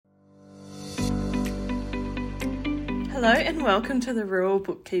Hello and welcome to the Rural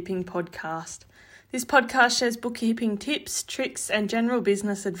Bookkeeping Podcast. This podcast shares bookkeeping tips, tricks and general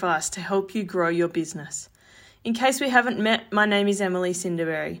business advice to help you grow your business. In case we haven't met, my name is Emily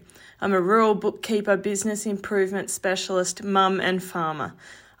Cinderberry. I'm a rural bookkeeper, business improvement specialist, mum and farmer.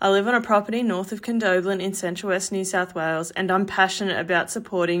 I live on a property north of Condobolin in Central West New South Wales and I'm passionate about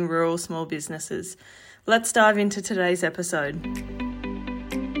supporting rural small businesses. Let's dive into today's episode.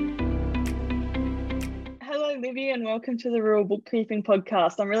 Hello, Livy, and welcome to the Rural Bookkeeping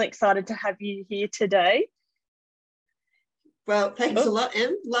Podcast. I'm really excited to have you here today. Well, thanks a lot,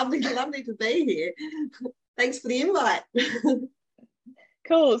 Em. Lovely to be here. Thanks for the invite.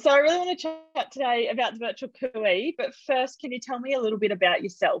 Cool. So I really want to chat today about the virtual Kui, but first, can you tell me a little bit about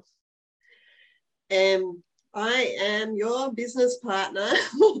yourself? I am your business partner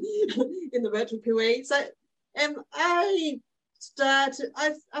in the virtual Kui. So I'm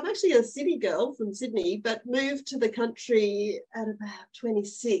actually a city girl from Sydney, but moved to the country at about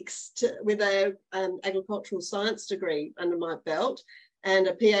 26 with a agricultural science degree under my belt and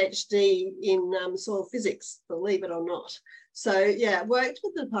a PhD in soil physics, believe it or not. So yeah, worked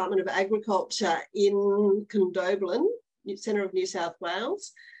with the Department of Agriculture in Condobolin, centre of New South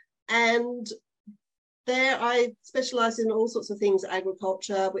Wales, and there I specialised in all sorts of things,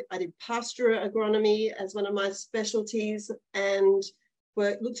 agriculture. I did pastoral agronomy as one of my specialties and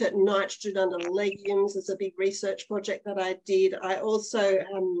looked at nitrogen under legumes as a big research project that I did. I also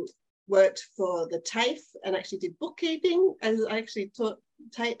worked for the TAFE and actually did bookkeeping, as I actually taught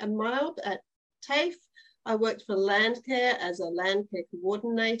a MYOB at TAFE. I worked for Landcare as a Landcare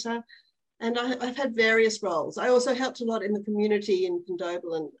coordinator, and I've had various roles. I also helped a lot in the community in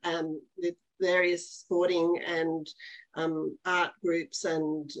Condobolin with various sporting and art groups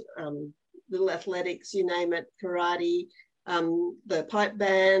and little athletics, you name it, karate, the pipe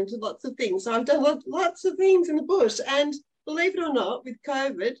band, lots of things. So I've done lots of things in the bush. And believe it or not, with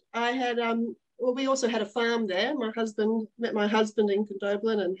COVID, I had, we also had a farm there. Met my husband in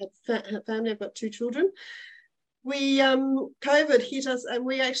Condobolin and had family. I've got 2 children. COVID hit us and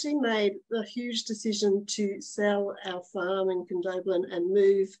we actually made a huge decision to sell our farm in Condobolin and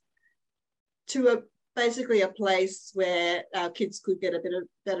move to basically a place where our kids could get a bit of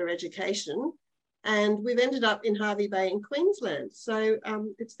better education. And we've ended up in Hervey Bay in Queensland. So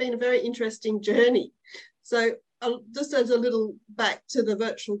it's been a very interesting journey. So just as a little back to the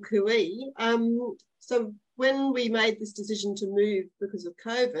virtual Kui, so when we made this decision to move because of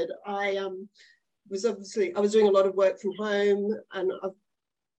COVID, I was doing a lot of work from home, and I've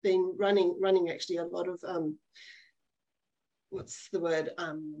been running actually a lot of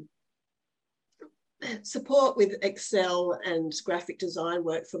support with Excel and graphic design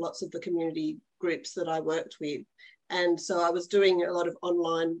work for lots of the community groups that I worked with. And so I was doing a lot of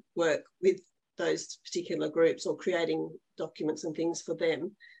online work with those particular groups or creating documents and things for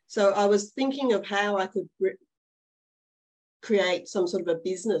them. So I was thinking of how I could create some sort of a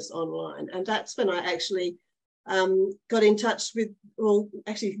business online. And that's when I actually got in touch with,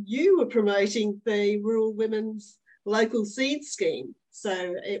 you were promoting the Rural Women's Local Seed Scheme.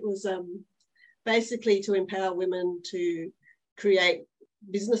 So it was basically to empower women to create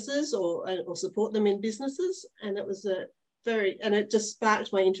businesses or support them in businesses. And it was it just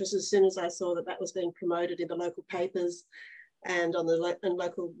sparked my interest as soon as I saw that was being promoted in the local papers and on the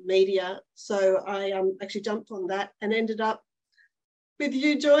local media. So I actually jumped on that and ended up with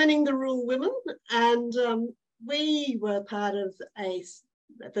you joining the Rural Women. And we were part of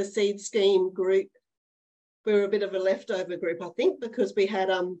the Seed Scheme group. We were a bit of a leftover group, I think, because we had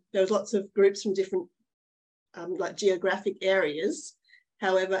there was lots of groups from different geographic areas.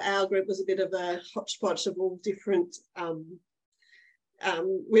 However, our group was a bit of a hodgepodge of all different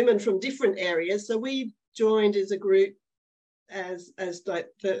women from different areas. So we joined as a group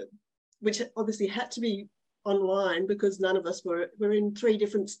which obviously had to be online because none of us were in 3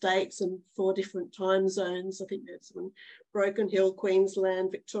 different states and 4 different time zones. I think that's Broken Hill,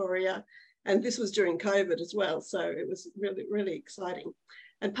 Queensland, Victoria. And this was during COVID as well. So it was really, really exciting.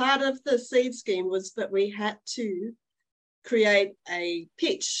 And part of the seed scheme was that we had to create a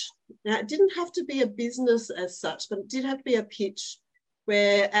pitch. Now, it didn't have to be a business as such, but it did have to be a pitch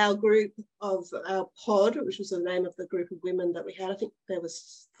where our group of our pod, which was the name of the group of women that we had, I think there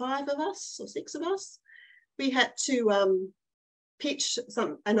was 5 of us or 6 of us, we had to pitch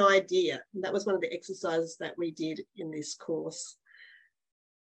an idea. And that was one of the exercises that we did in this course.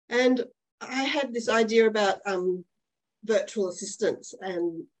 And I had this idea about virtual assistants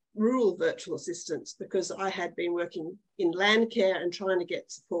and rural virtual assistants because I had been working in Landcare and trying to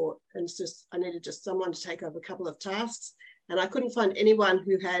get support, and I needed just someone to take over a couple of tasks, and I couldn't find anyone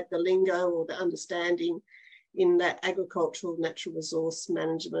who had the lingo or the understanding in that agricultural natural resource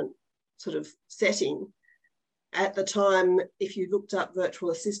management sort of setting. At the time, if you looked up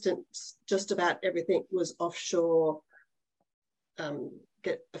virtual assistants, just about everything was offshore.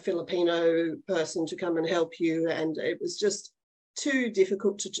 Get a Filipino person to come and help you, and it was just too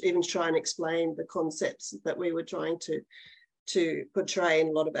difficult to even try and explain the concepts that we were trying to portray in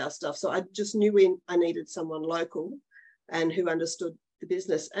a lot of our stuff. So I just knew I needed someone local and who understood the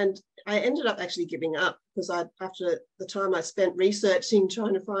business. And I ended up actually giving up because after the time I spent researching,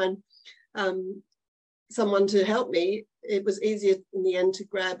 trying to find someone to help me, it was easier in the end to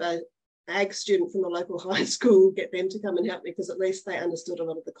grab a ag student from the local high school, get them to come and help me, because at least they understood a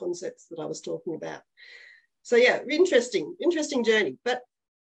lot of the concepts that I was talking about. So yeah, interesting journey. But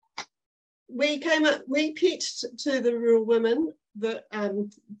we pitched to the rural women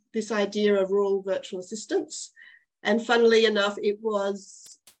this idea of rural virtual assistants, and funnily enough, it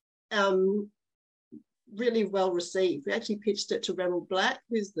was really well received. We actually pitched it to Rebel Black,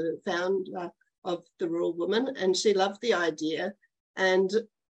 who's the founder of the Rural Woman, and she loved the idea. And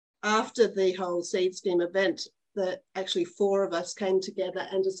after the whole Seed Scheme event, actually 4 of us came together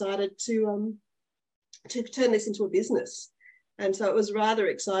and decided to turn this into a business. And so it was rather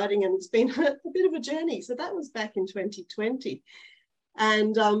exciting, and it's been a bit of a journey. So that was back in 2020.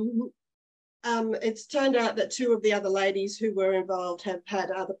 And it's turned out that 2 of the other ladies who were involved have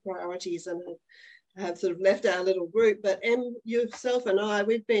had other priorities and have sort of left our little group. But Em, yourself and I,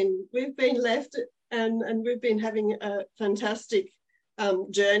 we've been left, and we've been having a fantastic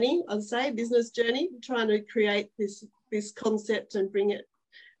journey, I'd say, business journey, trying to create this concept and bring it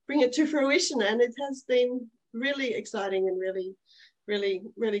to fruition. And it has been really exciting and really, really,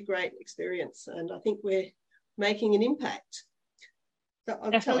 really great experience. And I think we're making an impact. So I'll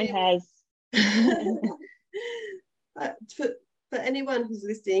definitely tell you, has. For anyone who's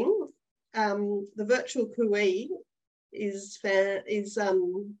listening, the virtual Kui is found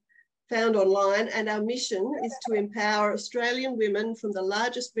online, and our mission is to empower Australian women from the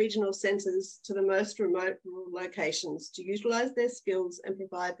largest regional centres to the most remote rural locations to utilise their skills and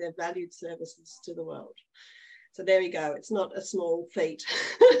provide their valued services to the world. So there we go. It's not a small feat.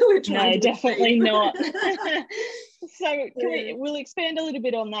 No, definitely not. So we'll expand a little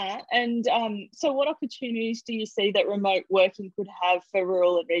bit on that. And so what opportunities do you see that remote working could have for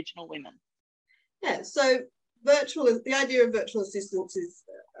rural and regional women? Yeah, so the idea of virtual assistants is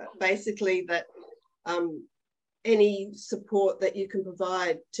basically that any support that you can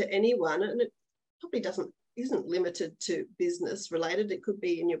provide to anyone, and it probably isn't limited to business related, it could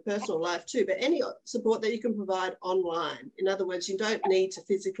be in your personal life too, but any support that you can provide online. In other words, you don't need to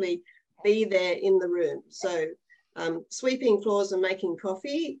physically be there in the room. So sweeping floors and making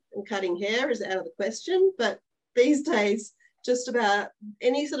coffee and cutting hair is out of the question, but these days just about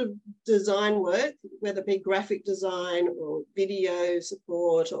any sort of design work, whether it be graphic design or video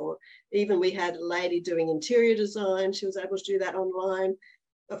support, or even we had a lady doing interior design, she was able to do that online.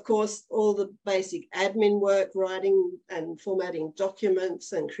 Of course, all the basic admin work, writing and formatting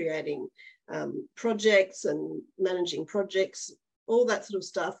documents and creating projects and managing projects, all that sort of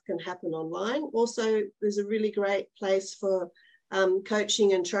stuff can happen online. Also, there's a really great place for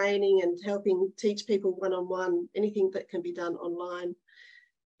coaching and training and helping teach people one-on-one. Anything that can be done online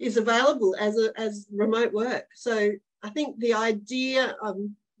is available as remote work. So I think the idea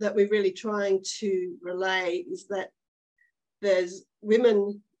that we're really trying to relay is that there's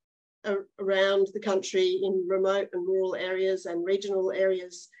women around the country in remote and rural areas and regional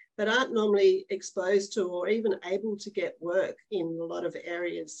areas that aren't normally exposed to or even able to get work in a lot of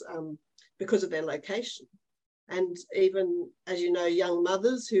areas because of their location. And even, as you know, young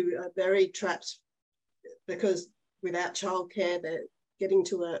mothers who are very trapped because without childcare, they're getting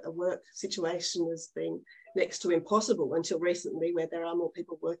to a work situation has been next to impossible until recently, where there are more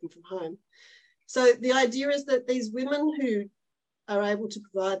people working from home. So the idea is that these women who are able to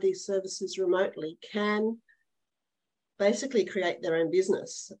provide these services remotely can basically create their own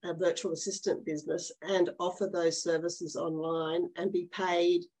business, a virtual assistant business, and offer those services online and be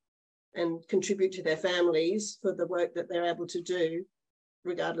paid and contribute to their families for the work that they're able to do,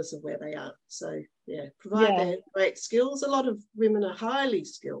 regardless of where they are. So, yeah, provide their great skills. A lot of women are highly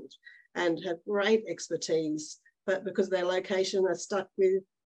skilled and have great expertise, but because of their location are stuck with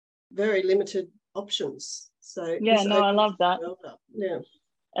very limited options. So yeah, no, I love that. Yeah.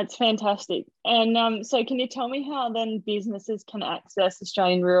 It's fantastic. And so can you tell me how then businesses can access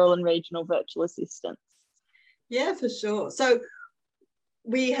Australian rural and regional virtual assistants? Yeah, for sure. So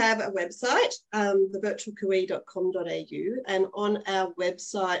we have a website, thevirtualkui.com.au, and on our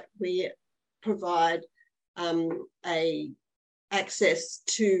website we provide a access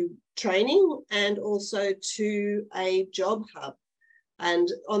to training and also to a job hub. And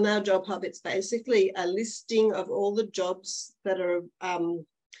on our job hub, it's basically a listing of all the jobs that are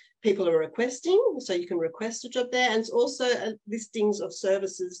people are requesting. So you can request a job there. And it's also listings of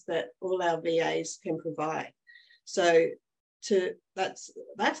services that all our VAs can provide. So that's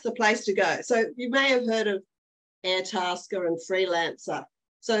the place to go. So you may have heard of Airtasker and Freelancer.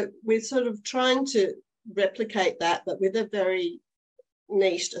 So we're sort of trying to replicate that, but with a very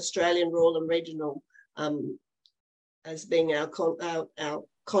niched Australian rural and regional as being our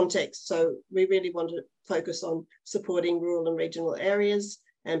context. So we really want to focus on supporting rural and regional areas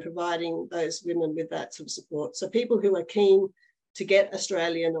and providing those women with that sort of support. So people who are keen to get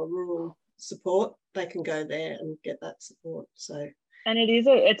Australian or rural support, they can go there and get that support. So, and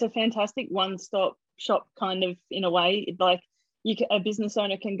it's a fantastic one-stop shop kind of, in a way. Like a business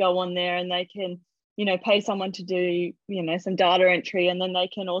owner can go on there and they can, pay someone to do, some data entry, and then they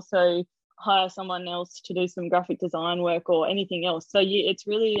can also hire someone else to do some graphic design work or anything else. So it's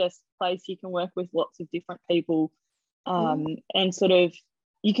really a place you can work with lots of different people, and sort of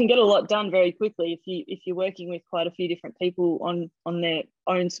you can get a lot done very quickly if you're working with quite a few different people on their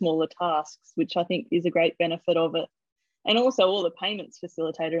own smaller tasks, which I think is a great benefit of it. And also all the payments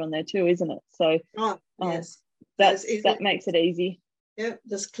facilitated on there too, isn't it? So yes, that makes it easy. Yeah,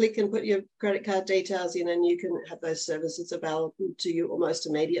 just click and put your credit card details in and you can have those services available to you almost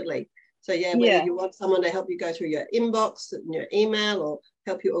immediately. So whether you want someone to help you go through your inbox and your email, or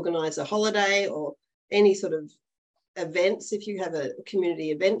help you organise a holiday, or any sort of events, if you have a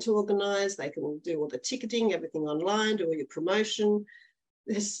community event to organise, they can do all the ticketing, everything online, do all your promotion.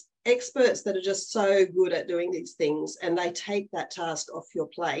 There's experts that are just so good at doing these things, and they take that task off your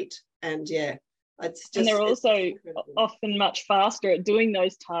plate. And and they're also often much faster at doing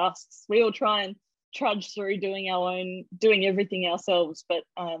those tasks. We all try and trudge through doing everything ourselves, but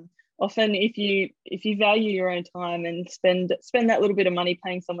often if you value your own time and spend that little bit of money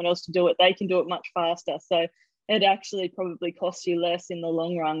paying someone else to do it, they can do it much faster. So it actually probably costs you less in the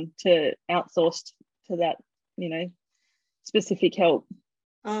long run to outsource to that, specific help.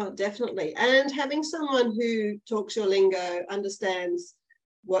 Oh, definitely. And having someone who talks your lingo, understands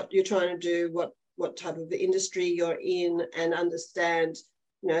what you're trying to do, what type of industry you're in, and understand,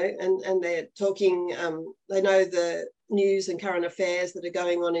 and they're talking, they know the news and current affairs that are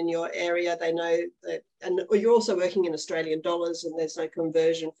going on in your area. They know that, and you're also working in Australian dollars, and there's no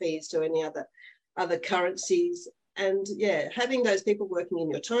conversion fees to any other currencies. And having those people working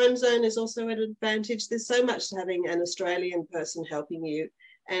in your time zone is also an advantage. There's so much to having an Australian person helping you.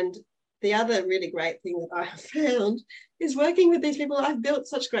 And the other really great thing that I have found is working with these people. I've built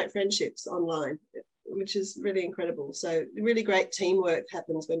such great friendships online, which is really incredible. So really great teamwork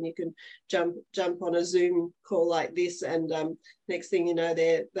happens when you can jump on a Zoom call like this, and next thing you know,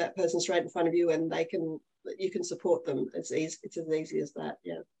 that person's right in front of you, and you can support them. It's as easy as that.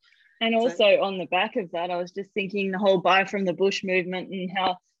 Yeah. And also on the back of that, I was just thinking the whole Buy from the Bush movement and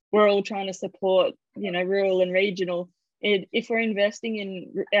how we're all trying to support, rural and regional. If we're investing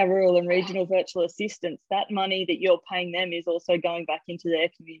in our rural and regional virtual assistants, that money that you're paying them is also going back into their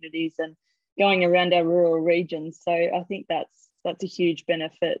communities and going around our rural regions. So I think that's a huge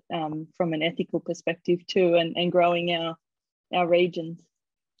benefit from an ethical perspective too, and growing our regions.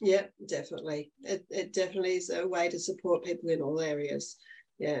 Yeah, definitely. It definitely is a way to support people in all areas.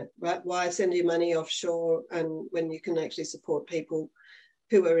 Yeah, right. Why send your money offshore and when you can actually support people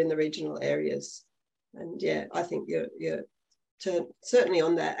who are in the regional areas? And I think you're certainly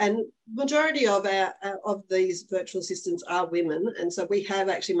on that. And majority of these virtual assistants are women, and so we have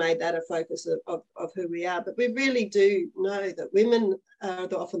actually made that a focus of who we are. But we really do know that women are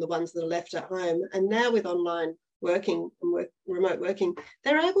often the ones that are left at home. And now with online working and remote working,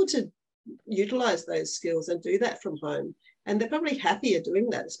 they're able to utilise those skills and do that from home. And they're probably happier doing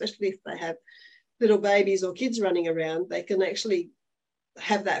that, especially if they have little babies or kids running around. They can actually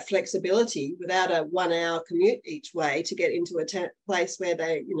have that flexibility without a 1 hour commute each way to get into a place where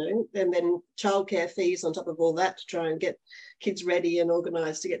they, and then childcare fees on top of all that to try and get kids ready and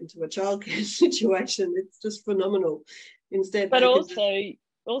organised to get into a childcare situation. It's just phenomenal. Instead, but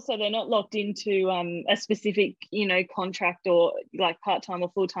also they're not locked into a specific, contract or like part-time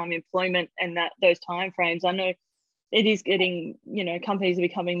or full-time employment and those timeframes. I know it is getting, companies are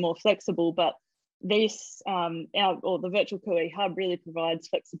becoming more flexible, but this the Virtual QE Hub really provides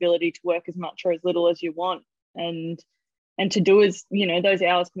flexibility to work as much or as little as you want, and to do as, those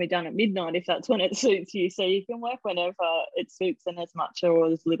hours can be done at midnight if that's when it suits you. So you can work whenever it suits and as much or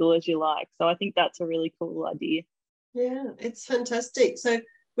as little as you like. So I think that's a really cool idea. Yeah, it's fantastic. So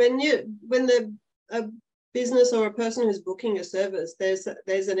when business or a person who's booking a service, there's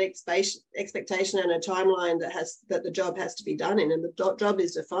an expectation and a timeline that the job has to be done in, and the job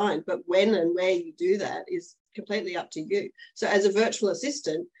is defined. But when and where you do that is completely up to you. So as a virtual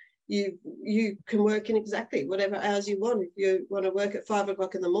assistant, you can work in exactly whatever hours you want. If you want to work at 5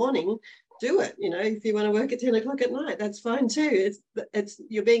 o'clock in the morning, do it. If you want to work at 10 o'clock at night, that's fine too. It's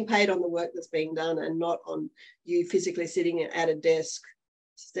you're being paid on the work that's being done, and not on you physically sitting at a desk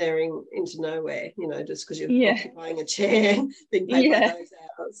staring into nowhere, just because you're occupying a chair, being paid by those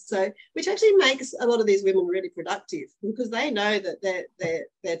hours. So, which actually makes a lot of these women really productive, because they know that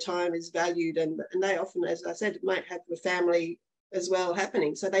their time is valued, and they often, as I said, might have a family as well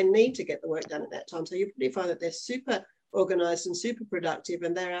happening. So they need to get the work done at that time. So you probably find that they're super organised and super productive,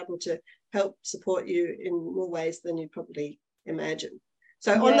 and they're able to help support you in more ways than you'd probably imagine.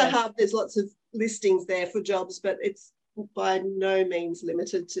 So on the hub, there's lots of listings there for jobs, but it's by no means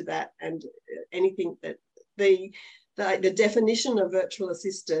limited to that. And anything that the definition of virtual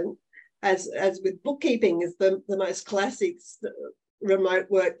assistant, as with bookkeeping, is the most classic remote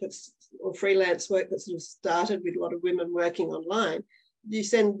work or freelance work that sort of started with a lot of women working online. You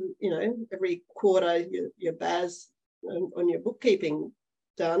send, every quarter your BAS on your bookkeeping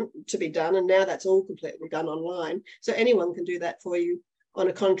to be done, and now that's all completely done online. So anyone can do that for you on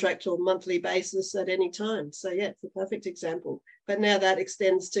a contract or monthly basis at any time. So yeah, it's a perfect example. But now that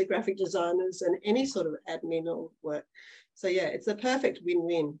extends to graphic designers and any sort of admin or work. So yeah, it's a perfect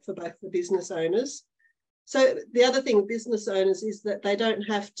win-win for both the business owners. So the other thing with business owners is that they don't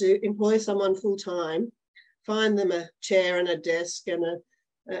have to employ someone full-time, find them a chair and a desk and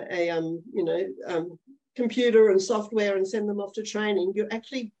a computer and software and send them off to training. You're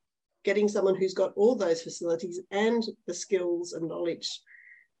actually getting someone who's got all those facilities and the skills and knowledge,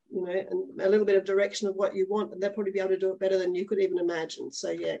 and a little bit of direction of what you want, and they'll probably be able to do it better than you could even imagine. So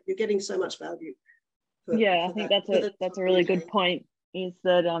yeah, you're getting so much value. I think that's a really good point, is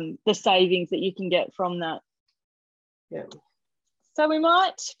that the savings that you can get from that. Yeah. So we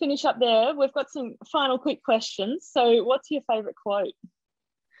might finish up there. We've got some final quick questions. So what's your favourite quote?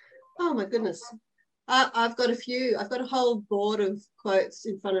 Oh my goodness. I've got a few. I've got a whole board of quotes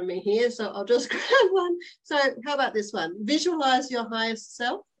in front of me here, so I'll just grab one. So how about this one? Visualize your highest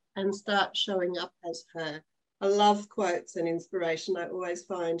self and start showing up as her. I love quotes and inspiration. I always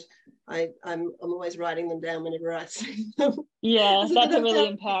find I'm always writing them down whenever I see them. Yeah, that's a really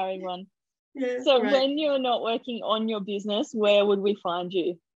empowering one. Yeah. So when you're not working on your business, where would we find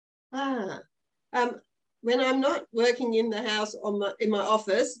you? When I'm not working in the house in my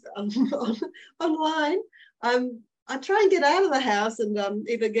office online, I try and get out of the house and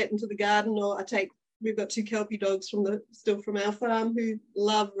either get into the garden, or we've got 2 Kelpie dogs from our farm who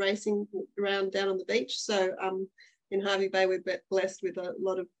love racing around down on the beach. So in Hervey Bay, we're blessed with a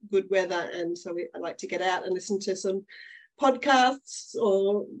lot of good weather, and so I like to get out and listen to some podcasts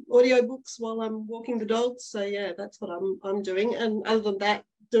or audiobooks while I'm walking the dogs. So yeah, that's what I'm doing. And other than that,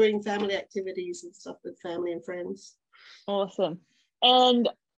 doing family activities and stuff with family and friends. Awesome. And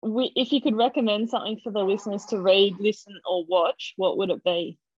if you could recommend something for the listeners to read, listen, or watch, what would it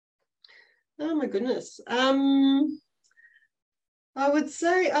be? Oh my goodness. I would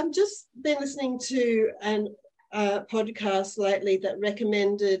say I've just been listening to an podcast lately that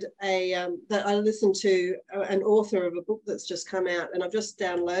recommended that I listened to an author of a book that's just come out, and I've just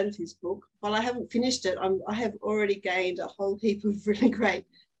downloaded his book. While I haven't finished it, I have already gained a whole heap of really great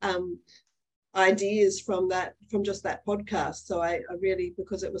ideas from just that podcast. So I really,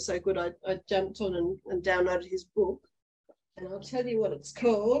 because it was so good, I jumped on and downloaded his book. And I'll tell you what it's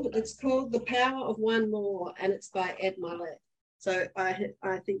called. It's called The Power of One More, and it's by Ed Mylett. So I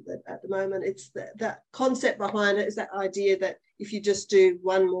think that at the moment it's that concept behind it is that idea that if you just do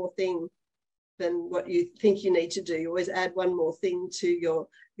one more thing than what you think you need to do, you always add one more thing to your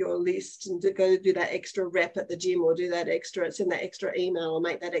list, and to go do that extra rep at the gym, or send that extra email, or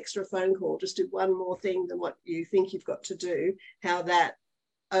make that extra phone call. Just do one more thing than what you think you've got to do. How that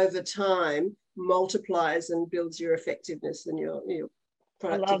over time multiplies and builds your effectiveness and your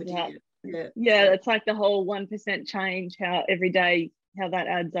productivity. I love that. Yeah, it's like the whole 1% change, how every day, how that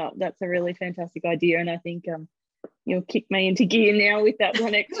adds up. That's a really fantastic idea, and I think you'll kick me into gear now with that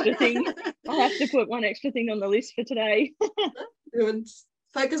one extra thing. I'll have to put one extra thing on the list for today.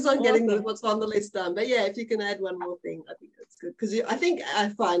 Focus on getting what's on the list done. But yeah, if you can add one more thing, I think that's good, because I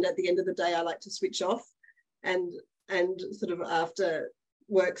find at the end of the day I like to switch off, and sort of after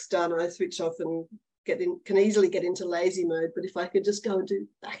work's done, I switch off and can easily get into lazy mode. But if I could just go and do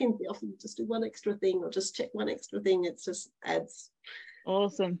back in the office, just do one extra thing, or just check one extra thing, it just adds.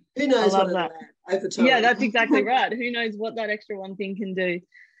 Awesome. Who knows what that over time? Yeah, that's exactly right. Who knows what that extra one thing can do.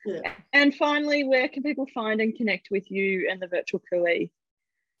 Yeah. And finally, where can people find and connect with you and the Virtual Cooee?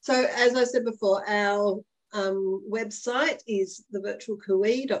 So as I said before, our website is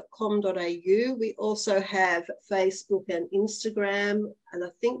thevirtualcooee.com.au. We also have Facebook and Instagram, and I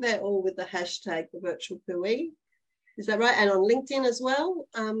think they're all with the hashtag The Virtual Cooee. Is that right? And on LinkedIn as well.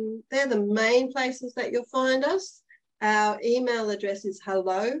 They're the main places that you'll find us. Our email address is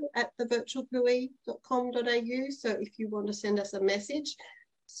hello@thevirtualcooee.com.au. So if you want to send us a message,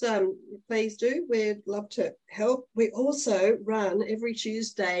 so please do. We'd love to help. We also run every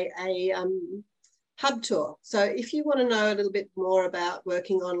Tuesday a hub tour. So if you want to know a little bit more about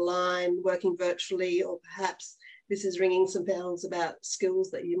working online, working virtually, or perhaps this is ringing some bells about skills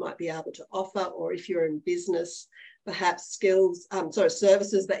that you might be able to offer, or if you're in business, perhaps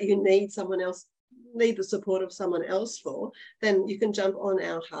services that you need the support of someone else for, then you can jump on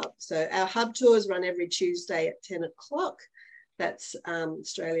our hub. So our hub tours run every Tuesday at 10 o'clock. That's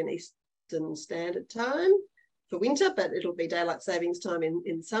Australian Eastern Standard Time for winter, but it'll be daylight savings time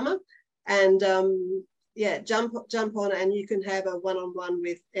in summer. And jump on, and you can have a one-on-one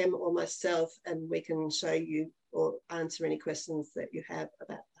with Em or myself, and we can show you or answer any questions that you have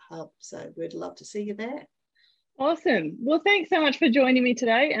about the hub. So we'd love to see you there. Awesome. Well, thanks so much for joining me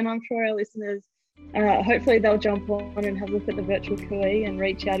today, and I'm sure our listeners, hopefully they'll jump on and have a look at the Virtual Cooee and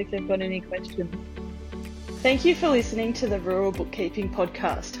reach out if they've got any questions. Thank you for listening to the Rural Bookkeeping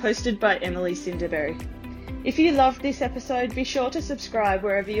Podcast, hosted by Emily Cinderberry. If you loved this episode, be sure to subscribe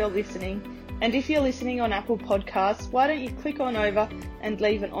wherever you're listening. And if you're listening on Apple Podcasts, why don't you click on over and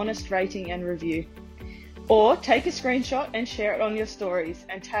leave an honest rating and review? Or take a screenshot and share it on your stories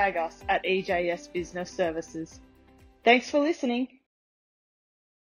and tag us at EJS Business Services. Thanks for listening.